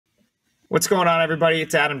What's going on, everybody?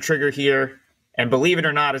 It's Adam Trigger here. And believe it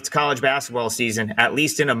or not, it's college basketball season, at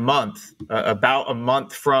least in a month, about a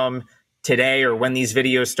month from today or when these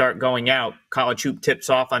videos start going out. College Hoop tips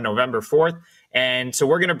off on November 4th. And so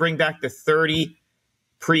we're going to bring back the 30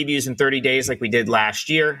 previews in 30 days like we did last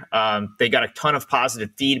year. They got a ton of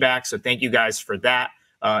positive feedback, so thank you guys for that.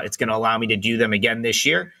 It's going to allow me to do them again this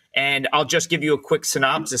year. And I'll just give you a quick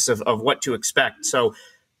synopsis of what to expect. So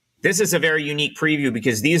this is a very unique preview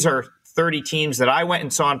because these are 30 teams that I went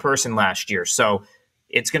and saw in person last year. So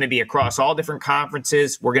it's going to be across all different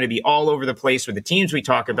conferences. We're going to be all over the place with the teams we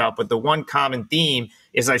talk about. But the one common theme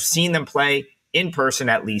is I've seen them play in person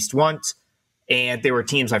at least once. And they were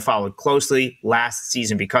teams I followed closely last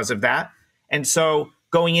season because of that. And so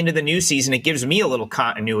going into the new season, it gives me a little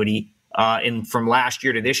continuity from last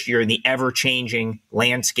year to this year in the ever-changing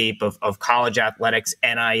landscape of college athletics,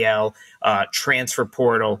 NIL, transfer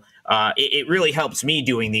portal. It really helps me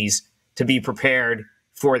doing these to be prepared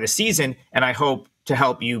for the season. And I hope to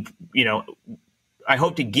help you, I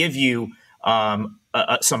hope to give you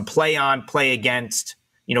some play on, play against.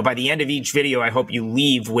 By the end of each video, I hope you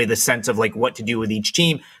leave with a sense of like what to do with each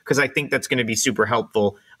team, because I think that's going to be super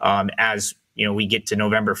helpful as we get to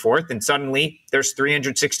November 4th, and suddenly there's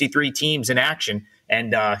 363 teams in action,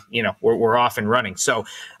 and we're off and running. So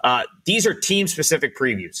these are team-specific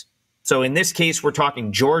previews. So in this case, we're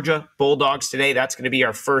talking Georgia Bulldogs today. That's going to be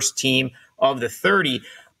our first team of the 30.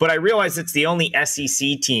 But I realize it's the only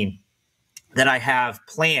SEC team that I have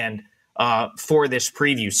planned for this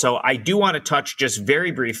preview. So I do want to touch just very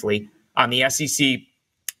briefly on the SEC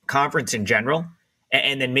conference in general,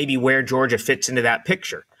 and then maybe where Georgia fits into that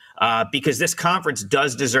picture, because this conference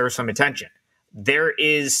does deserve some attention. There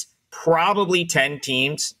is probably 10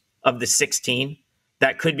 teams of the 16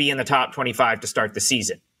 that could be in the top 25 to start the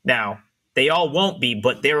season. Now, they all won't be,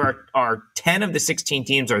 but there are 10 of the 16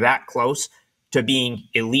 teams are that close to being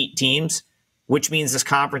elite teams, which means this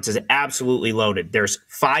conference is absolutely loaded. There's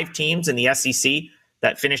 5 teams in the SEC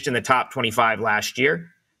that finished in the top 25 last year: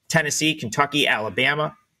 Tennessee, Kentucky,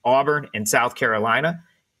 Alabama, Auburn, and South Carolina.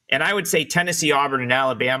 And I would say Tennessee, Auburn, and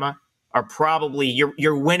Alabama are probably,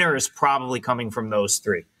 your winner is probably coming from those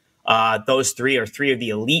three. Those three are 3 of the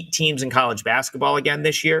elite teams in college basketball again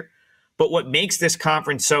this year. But what makes this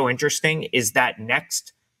conference so interesting is that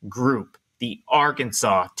next group, the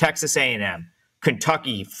Arkansas, Texas A&M,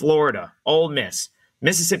 Kentucky, Florida, Ole Miss,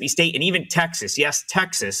 Mississippi State, and even Texas. Yes,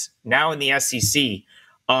 Texas, now in the SEC.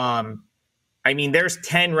 There's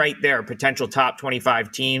 10 right there, potential top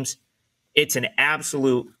 25 teams. It's an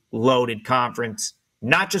absolute loaded conference,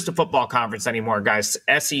 not just a football conference anymore, guys.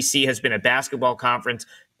 SEC has been a basketball conference,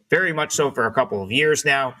 very much so for a couple of years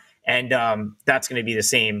now, and that's going to be the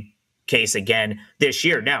same case again this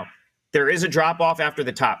year. Now, there is a drop-off after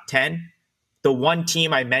the top 10. The one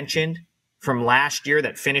team I mentioned from last year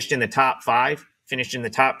that finished in the top 5, finished in the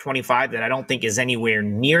top 25, that I don't think is anywhere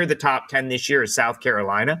near the top 10 this year is South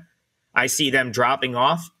Carolina. I see them dropping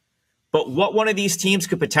off. But what one of these teams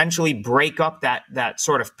could potentially break up that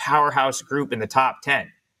sort of powerhouse group in the top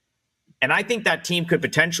 10? And I think that team could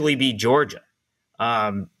potentially be Georgia.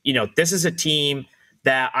 This is a team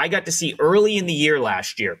that I got to see early in the year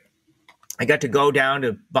last year. I got to go down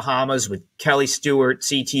to Bahamas with Kelly Stewart,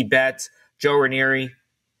 C.T. Betts, Joe Ranieri.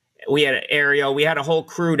 We had Ariel. We had a whole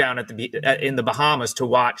crew down in the Bahamas to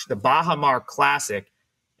watch the Baha Mar Classic,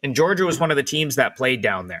 and Georgia was one of the teams that played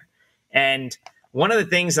down there. And one of the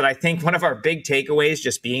things that I think one of our big takeaways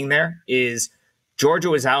just being there is Georgia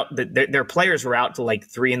was out. Their players were out till like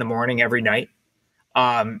 3 a.m. every night.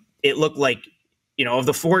 It looked like, of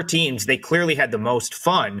the 4 teams, they clearly had the most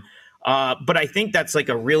fun. But I think that's like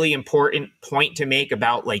a really important point to make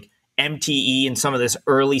about like MTE and some of this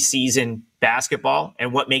early season basketball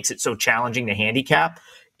and what makes it so challenging to handicap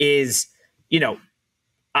is,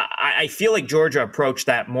 I feel like Georgia approached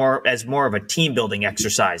that more of a team building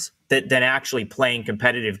exercise than actually playing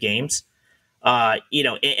competitive games.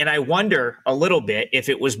 And I wonder a little bit if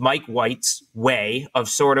it was Mike White's way of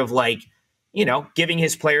sort of like, giving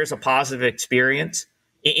his players a positive experience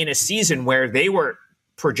in a season where they were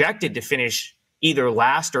projected to finish either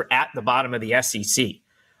last or at the bottom of the SEC.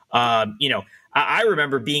 I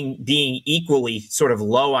remember being equally sort of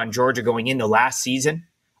low on Georgia going into last season.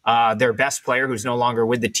 Their best player, who's no longer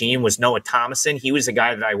with the team, was Noah Thomason. He was a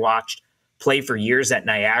guy that I watched play for years at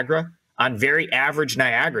Niagara on very average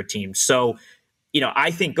Niagara teams. So,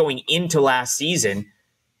 I think going into last season,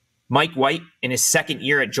 Mike White in his second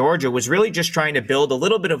year at Georgia was really just trying to build a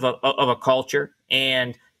little bit of a culture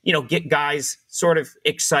and, get guys sort of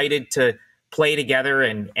excited to play together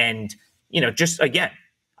and just again,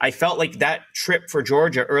 I felt like that trip for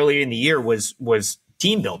Georgia early in the year was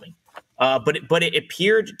team building. But it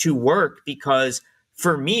appeared to work because,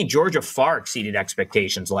 for me, Georgia far exceeded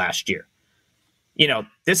expectations last year.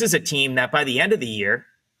 This is a team that by the end of the year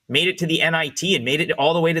made it to the NIT and made it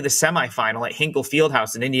all the way to the semifinal at Hinkle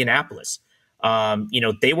Fieldhouse in Indianapolis.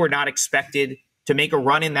 They were not expected to make a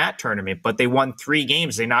run in that tournament, but they won 3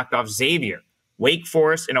 games. They knocked off Xavier, Wake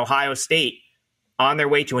Forest, and Ohio State on their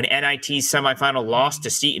way to an NIT semifinal loss to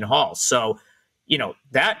Seton Hall. So,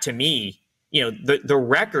 that to me, the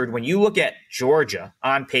record, when you look at Georgia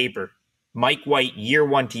on paper, Mike White, year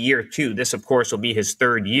 1 to year 2, this, of course, will be his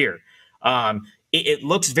 3rd year. It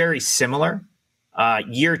looks very similar.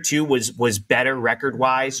 Year 2 was better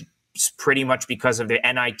record-wise, pretty much because of the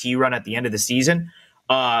NIT run at the end of the season.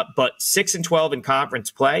 But 6-12 in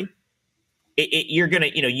conference play, you're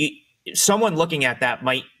going to, someone looking at that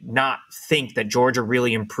might not think that Georgia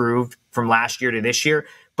really improved from last year to this year,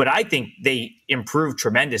 but I think they improved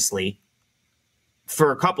tremendously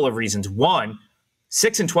for a couple of reasons. One,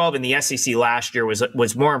 6-12 in the SEC last year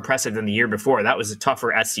was more impressive than the year before. That was a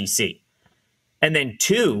tougher SEC. And then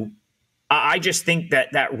 2, I just think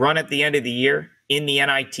that run at the end of the year in the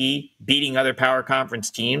NIT, beating other power conference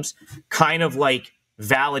teams, kind of like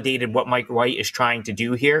validated what Mike White is trying to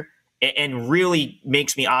do here, and really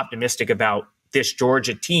makes me optimistic about this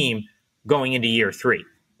Georgia team going into year 3,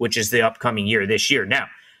 which is the upcoming year this year. Now,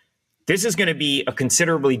 this is going to be a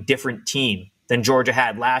considerably different team than Georgia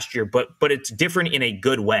had last year, but it's different in a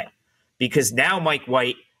good way, because now Mike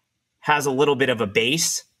White has a little bit of a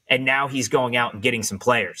base, and now he's going out and getting some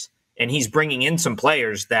players. And he's bringing in some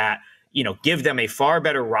players that, give them a far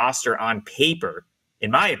better roster on paper, in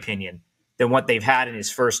my opinion, than what they've had in his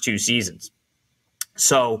first 2 seasons.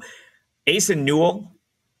 So Asa Newell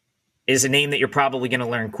is a name that you're probably going to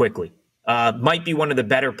learn quickly. Might be one of the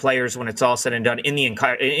better players when it's all said and done in the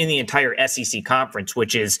entire SEC conference,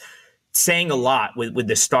 which is saying a lot with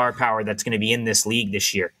the star power that's going to be in this league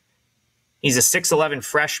this year. He's a 6'11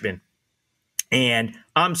 freshman, and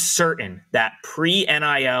I'm certain that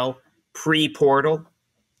pre-NIL, pre-portal,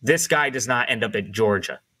 this guy does not end up at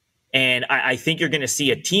Georgia. And I think you're going to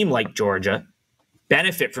see a team like Georgia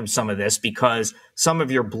benefit from some of this, because some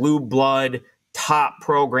of your blue blood top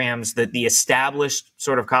programs, that the established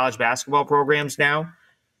sort of college basketball programs now,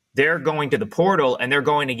 they're going to the portal and they're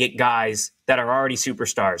going to get guys that are already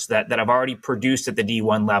superstars, that have already produced at the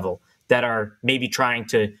D1 level, that are maybe trying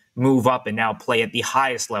to move up and now play at the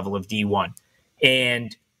highest level of D1.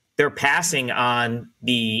 And they're passing on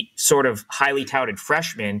the sort of highly touted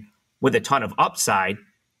freshmen with a ton of upside.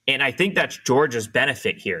 And I think that's Georgia's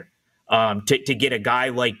benefit here, to get a guy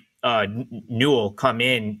like Newell come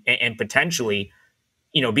in and potentially,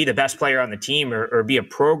 be the best player on the team, or be a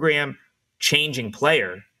program-changing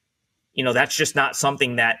player. That's just not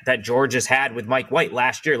something that Georgia's had with Mike White.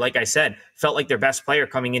 Last year, like I said, felt like their best player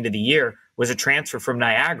coming into the year was a transfer from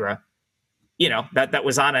Niagara, that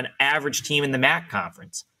was on an average team in the MAC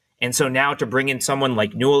conference. And so now to bring in someone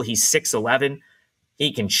like Newell, he's 6'11",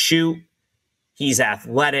 he can shoot, he's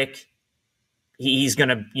athletic, he's going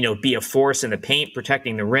to, be a force in the paint,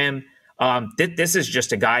 protecting the rim. This is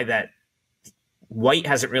just a guy that White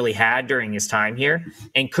hasn't really had during his time here,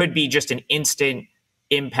 and could be just an instant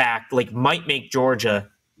impact, like might make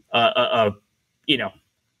Georgia I'm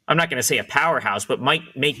not going to say a powerhouse, but might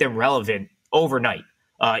make them relevant overnight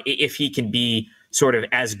if he can be sort of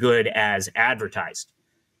as good as advertised.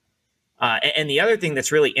 And the other thing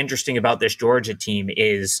that's really interesting about this Georgia team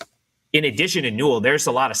is, in addition to Newell, there's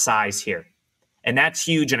a lot of size here. And that's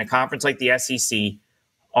huge in a conference like the SEC.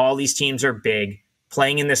 All these teams are big.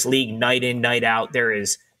 Playing in this league night in, night out, there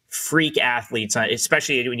is freak athletes,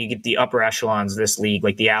 especially when you get the upper echelons of this league,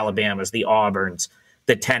 like the Alabamas, the Auburns,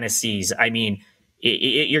 the Tennessees. I mean,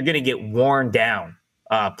 you're going to get worn down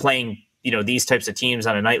playing, these types of teams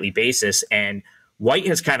on a nightly basis. And White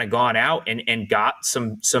has kind of gone out and got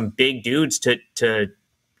some big dudes to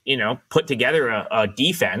put together a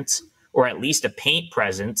defense, or at least a paint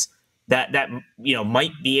presence that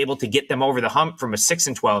might be able to get them over the hump from a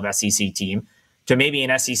 6-12 SEC team to maybe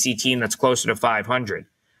an SEC team that's closer to 500.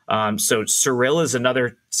 So Cyril is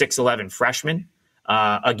another 6'11 freshman.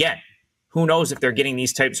 Again, who knows if they're getting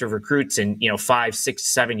these types of recruits in 5, 6,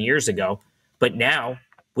 7 years ago, but now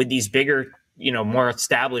with these bigger, more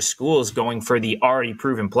established schools going for the already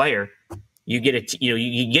proven player, you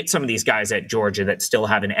get some of these guys at Georgia that still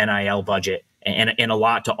have an NIL budget and a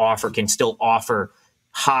lot to offer, can still offer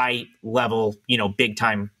high level, big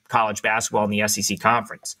time college basketball in the SEC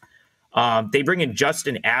conference. They bring in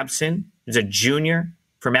Justin Abson, who's a junior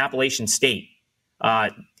from Appalachian State.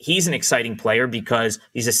 He's an exciting player because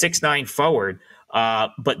he's a 6'9" forward,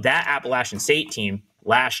 but that Appalachian State team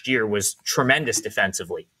last year was tremendous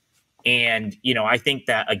defensively. And, I think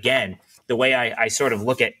that, again, the way I sort of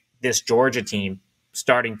look at this Georgia team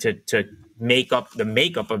starting to make up the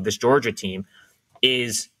makeup of this Georgia team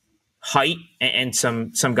is height and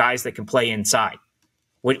some guys that can play inside,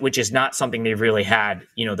 which is not something they've really had,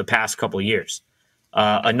 the past couple of years.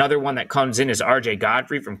 Another one that comes in is RJ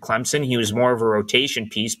Godfrey from Clemson. He was more of a rotation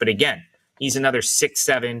piece, but again, he's another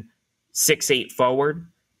 6'7", 6'8" forward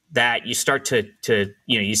that you start to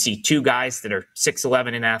you see two guys that are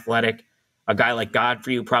 6'11" and athletic, a guy like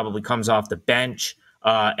Godfrey who probably comes off the bench,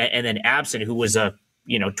 and then Absent, who was a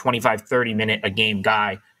 25, 30 minute a game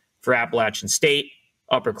guy for Appalachian State,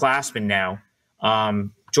 upperclassman now.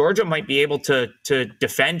 Georgia might be able to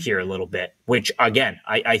defend here a little bit, which again,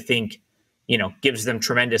 I think, gives them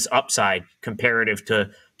tremendous upside comparative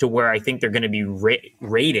to where I think they're going to be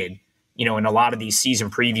rated, in a lot of these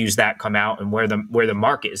season previews that come out and where the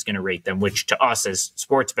market is going to rate them, which to us as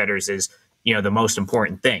sports bettors is, the most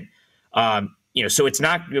important thing. So it's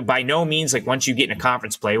not by no means like once you get in a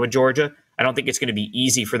conference play with Georgia, I don't think it's going to be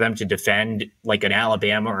easy for them to defend like an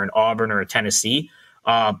Alabama or an Auburn or a Tennessee.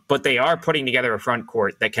 But they are putting together a front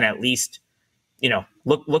court that can at least,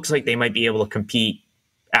 looks like they might be able to compete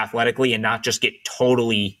athletically and not just get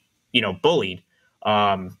totally, bullied,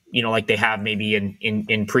 like they have maybe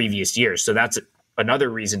in previous years. So that's another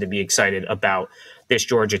reason to be excited about this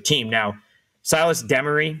Georgia team. Now, Silas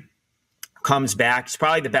Demery comes back. He's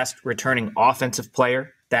probably the best returning offensive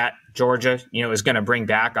player that Georgia, is going to bring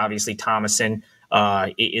back. Obviously, Thomason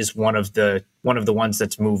is one of the ones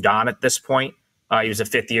that's moved on at this point. He was a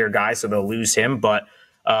fifth-year guy, so they'll lose him. But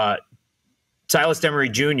Silas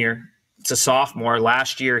Demery Jr., it's a sophomore.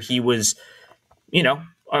 Last year, he was,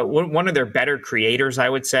 one of their better creators, I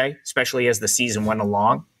would say, especially as the season went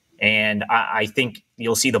along. And I think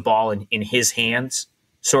you'll see the ball in his hands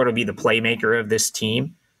sort of be the playmaker of this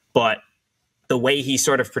team. But the way he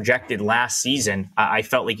sort of projected last season, I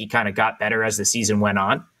felt like he kind of got better as the season went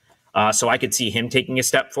on. So I could see him taking a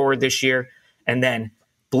step forward this year. And then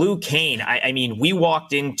Blue Kane, I mean, we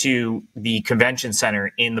walked into the convention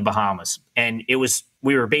center in the Bahamas, and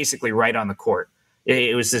we were basically right on the court.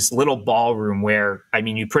 It was this little ballroom where, I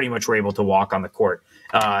mean, you pretty much were able to walk on the court.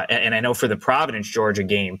 And I know for the Providence, Georgia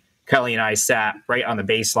game, Kelly and I sat right on the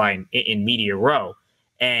baseline in media row.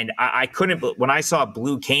 And I couldn't, when I saw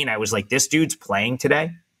Blue Kane, I was like, this dude's playing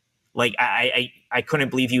today. Like, I couldn't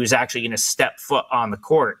believe he was actually going to step foot on the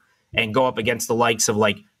court and go up against the likes of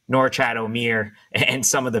like Norchad Omier and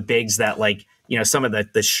some of the bigs that some of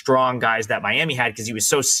the strong guys that Miami had, because he was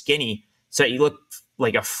so skinny. So he looked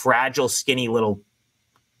like a fragile, skinny little,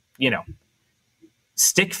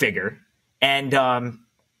 stick figure. And, but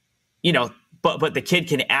the kid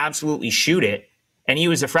can absolutely shoot it. And he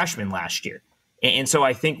was a freshman last year. And so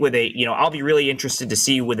I think with I'll be really interested to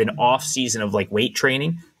see with an off season of like weight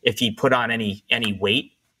training, if he put on any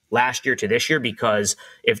weight last year to this year, because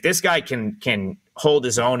if this guy can hold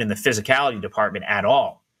his own in the physicality department at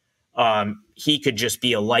all, he could just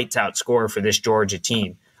be a lights out scorer for this Georgia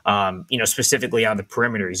team. Specifically on the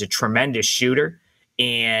perimeter, he's a tremendous shooter,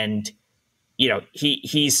 and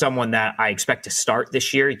he's someone that I expect to start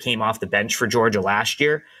this year. He came off the bench for Georgia last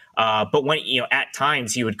year, but when at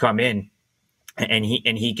times he would come in. And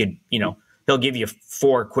he could, he'll give you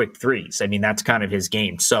 4 quick threes. I mean, that's kind of his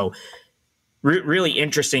game. So really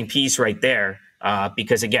interesting piece right there,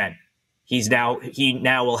 because again, he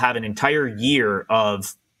now will have an entire year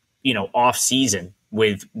of, off season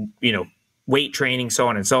with, weight training, so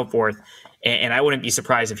on and so forth. And I wouldn't be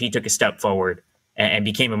surprised if he took a step forward and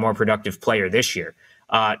became a more productive player this year.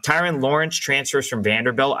 Tyron Lawrence transfers from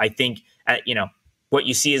Vanderbilt. I think, what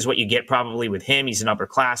you see is what you get probably with him. He's an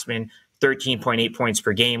upperclassman. 13.8 points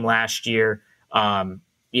per game last year. They've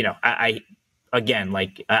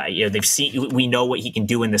seen, we know what he can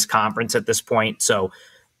do in this conference at this point. So,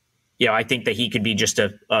 I think that he could be just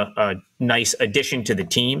a nice addition to the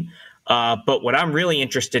team. But what I'm really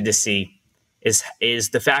interested to see is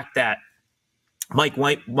the fact that Mike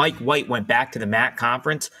White went back to the MAC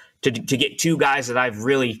conference to get two guys that I've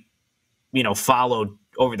really, followed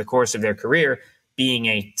over the course of their career, being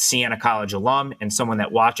a Siena College alum and someone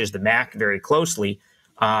that watches the MAC very closely.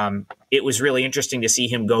 It was really interesting to see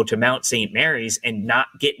him go to Mount St. Mary's and not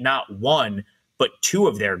one, but 2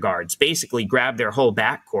 of their guards, basically grab their whole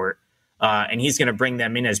backcourt. And he's going to bring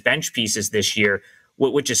them in as bench pieces this year,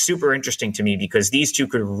 which is super interesting to me because these 2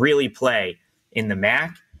 could really play in the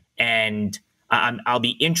MAC. And I'll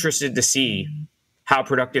be interested to see how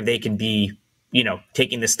productive they can be,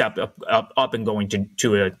 taking the step up and going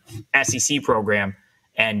to a SEC program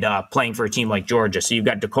and playing for a team like Georgia. So you've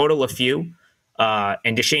got Dakota LaFew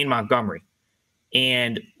and Deshane Montgomery.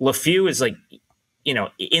 And LaFew is like,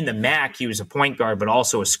 in the MAC, he was a point guard, but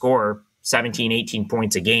also a scorer, 17, 18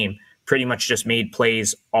 points a game, pretty much just made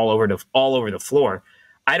plays all over the floor.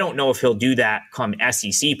 I don't know if he'll do that come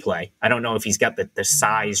SEC play. I don't know if he's got the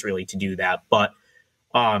size really to do that. But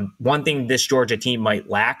one thing this Georgia team might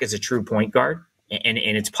lack is a true point guard, and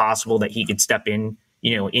it's possible that he could step in,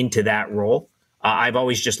 into that role. I've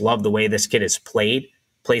always just loved the way this kid has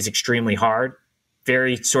plays extremely hard,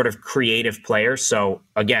 very sort of creative player. So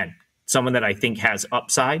again, someone that I think has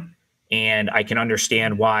upside, and I can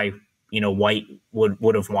understand why, White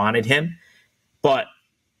would have wanted him. But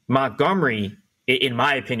Montgomery, in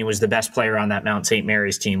my opinion, was the best player on that Mount St.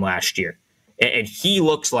 Mary's team last year. And he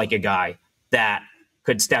looks like a guy that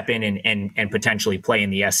could step in and potentially play in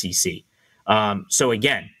the SEC. So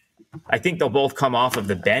again, I think they'll both come off of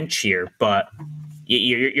the bench here, but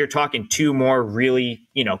you're talking two more really,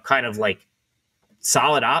 kind of like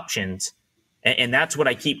solid options. And that's what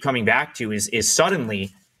I keep coming back to is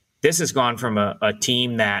suddenly this has gone from a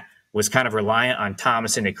team that was kind of reliant on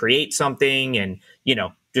Thomason to create something and,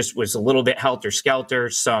 just was a little bit helter-skelter,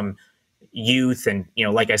 some youth. And,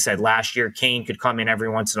 like I said, last year, Kane could come in every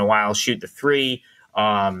once in a while, shoot the three.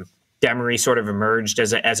 Demery sort of emerged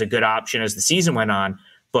as a good option as the season went on.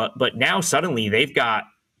 But now suddenly they've got,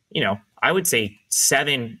 I would say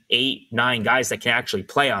 7, 8, 9 guys that can actually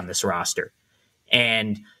play on this roster.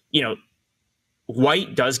 And,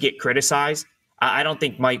 White does get criticized. I don't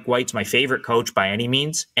think Mike White's my favorite coach by any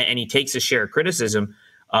means, and he takes a share of criticism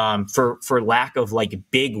for lack of like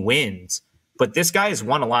big wins. But this guy has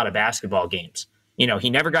won a lot of basketball games. He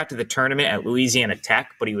never got to the tournament at Louisiana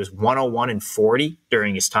Tech, but he was 101-40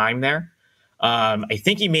 during his time there. I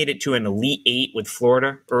think he made it to an Elite Eight with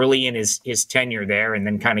Florida early in his tenure there, and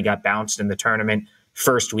then kind of got bounced in the tournament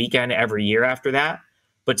first weekend every year after that.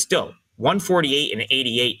 But still, 148 and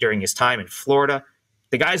 88 during his time in Florida.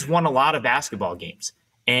 The guy's won a lot of basketball games.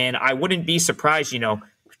 And I wouldn't be surprised,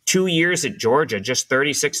 2 years at Georgia, just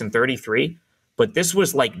 36 and 33. But this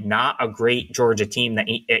was like not a great Georgia team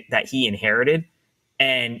that he inherited.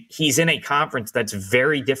 And he's in a conference that's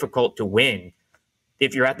very difficult to win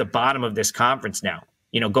if you're at the bottom of this conference now.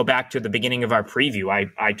 Go back to the beginning of our preview.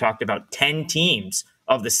 I talked about 10 teams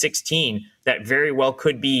of the 16 that very well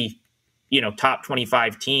could be, top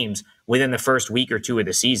 25 teams within the first week or two of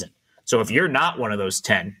the season. So if you're not one of those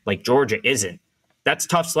 10, like Georgia isn't, that's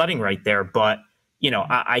tough sledding right there. But,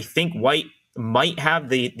 I think White might have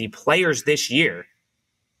the players this year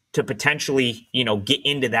to potentially, get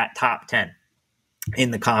into that top 10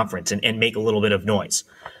 in the conference and make a little bit of noise.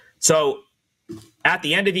 So at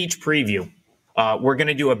the end of each preview, we're going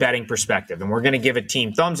to do a betting perspective, and we're going to give a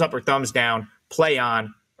team thumbs up or thumbs down, play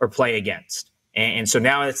on or play against. And so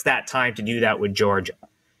now it's that time to do that with Georgia.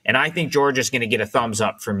 And I think Georgia's going to get a thumbs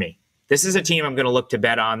up from me. This is a team I'm going to look to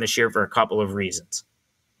bet on this year for a couple of reasons.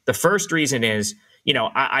 The first reason is,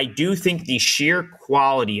 I do think the sheer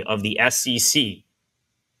quality of the SEC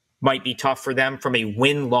might be tough for them from a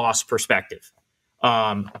win-loss perspective.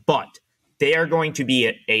 But they are going to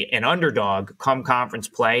be an underdog come conference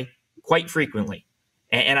play quite frequently.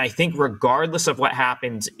 And I think regardless of what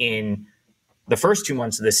happens in the first 2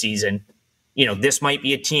 months of the season, this might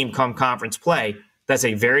be a team come conference play that's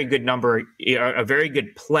a very good number, a very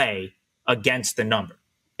good play against the number.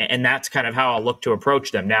 And that's kind of how I'll look to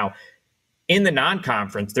approach them. Now, in the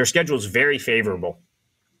non-conference, their schedule is very favorable.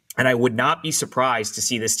 And I would not be surprised to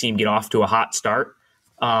see this team get off to a hot start.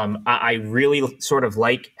 I really sort of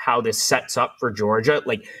like how this sets up for Georgia.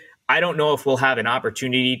 Like, I don't know if we'll have an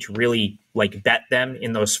opportunity to really bet them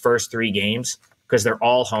in those first 3 games because they're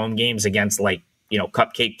all home games against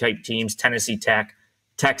cupcake type teams, Tennessee Tech,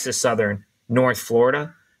 Texas Southern, North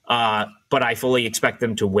Florida. But I fully expect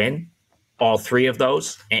them to win all 3 of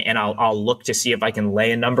those. And I'll look to see if I can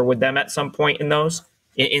lay a number with them at some point in those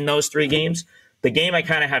 3 games. The game I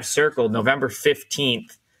kind of have circled, November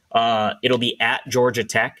 15th, it'll be at Georgia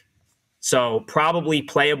Tech. So probably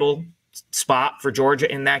playable spot for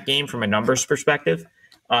Georgia in that game from a numbers perspective.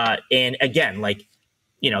 And again,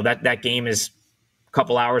 that game is a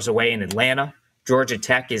couple hours away in Atlanta. Georgia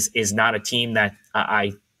Tech is not a team that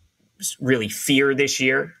I really fear this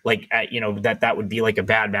year. That would be like a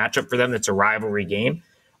bad matchup for them. That's a rivalry game.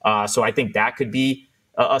 So I think that could be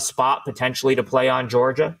a spot potentially to play on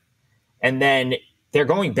Georgia. And then they're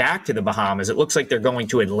going back to the Bahamas. It looks like they're going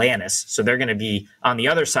to Atlantis. So they're going to be on the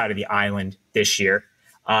other side of the island this year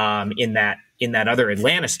in that other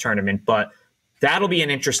Atlantis tournament. But that'll be an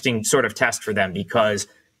interesting sort of test for them because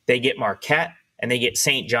they get Marquette and they get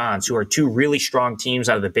St. John's, who are 2 really strong teams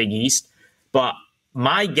out of the Big East. But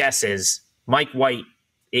my guess is Mike White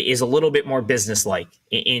is a little bit more businesslike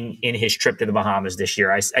in his trip to the Bahamas this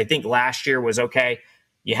year. I think last year was okay.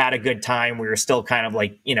 You had a good time. We were still kind of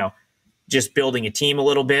like, just building a team a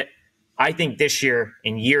little bit. I think this year,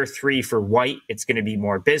 in year 3 for White, it's going to be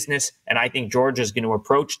more business. And I think Georgia's going to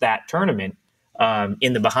approach that tournament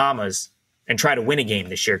in the Bahamas and try to win a game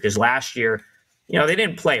this year. Because last year, they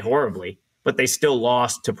didn't play horribly, but they still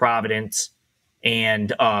lost to Providence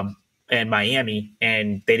and Miami,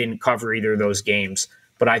 and they didn't cover either of those games.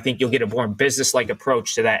 But I think you'll get a more business-like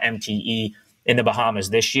approach to that MTE in the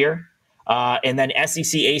Bahamas this year. And then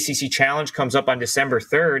SEC-ACC Challenge comes up on December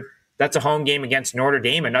 3rd. That's a home game against Notre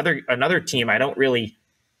Dame, another team I don't really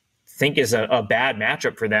think is a bad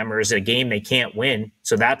matchup for them or is a game they can't win.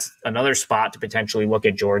 So that's another spot to potentially look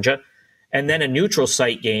at Georgia. And then a neutral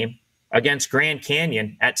site game against Grand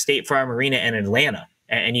Canyon at State Farm Arena in Atlanta.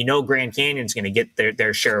 And Grand Canyon's going to get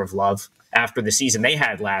their share of love after the season they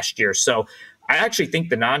had last year. So I actually think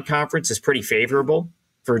the non-conference is pretty favorable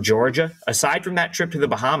for Georgia. Aside from that trip to the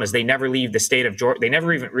Bahamas, they never leave the state of Georgia. They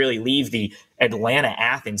never even really leave the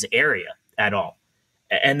Atlanta-Athens area at all.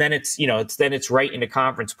 And then it's right into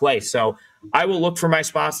conference play. So I will look for my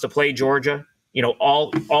spots to play Georgia.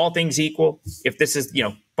 All things equal, if this is,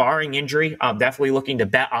 barring injury, I'm definitely looking to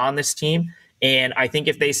bet on this team. And I think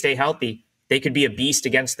if they stay healthy, they could be a beast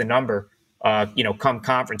against the number, come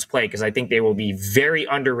conference play, because I think they will be very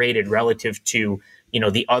underrated relative to,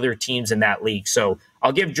 the other teams in that league. So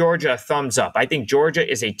I'll give Georgia a thumbs up. I think Georgia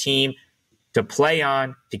is a team to play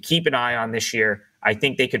on, to keep an eye on this year. I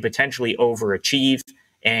think they could potentially overachieve,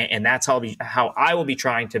 and that's how I will be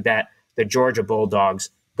trying to bet the Georgia Bulldogs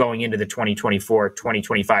going into the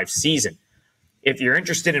 2024-2025 season. If you're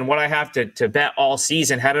interested in what I have to bet all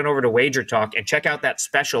season, head on over to Wager Talk and check out that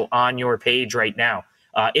special on your page right now.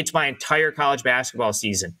 It's my entire college basketball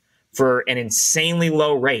season for an insanely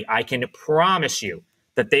low rate. I can promise you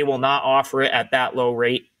that they will not offer it at that low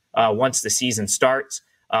rate once the season starts.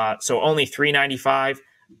 So only $3.95.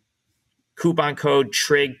 Coupon code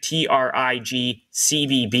TRIG, TRIG,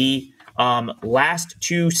 CVB. Last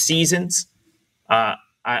 2 seasons,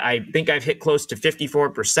 I think I've hit close to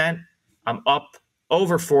 54%. I'm up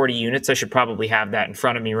over 40 units. I should probably have that in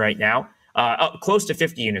front of me right now. Up close to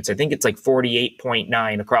 50 units. I think it's like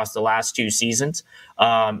 48.9 across the last 2 seasons.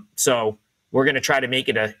 So we're going to try to make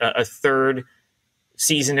it a third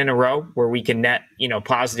season in a row where we can net,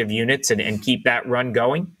 positive units and keep that run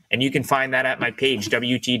going. And you can find that at my page,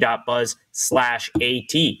 wt.buzz/AT.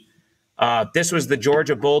 This was the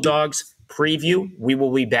Georgia Bulldogs preview. We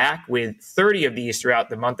will be back with 30 of these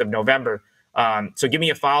throughout the month of November. So give me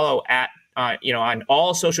a follow at, on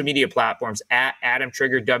all social media platforms at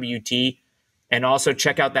AdamTriggerWT, and also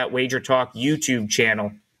check out that Wager Talk YouTube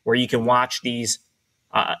channel where you can watch these,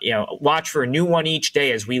 watch for a new one each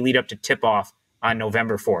day as we lead up to tip off on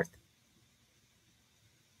November 4th.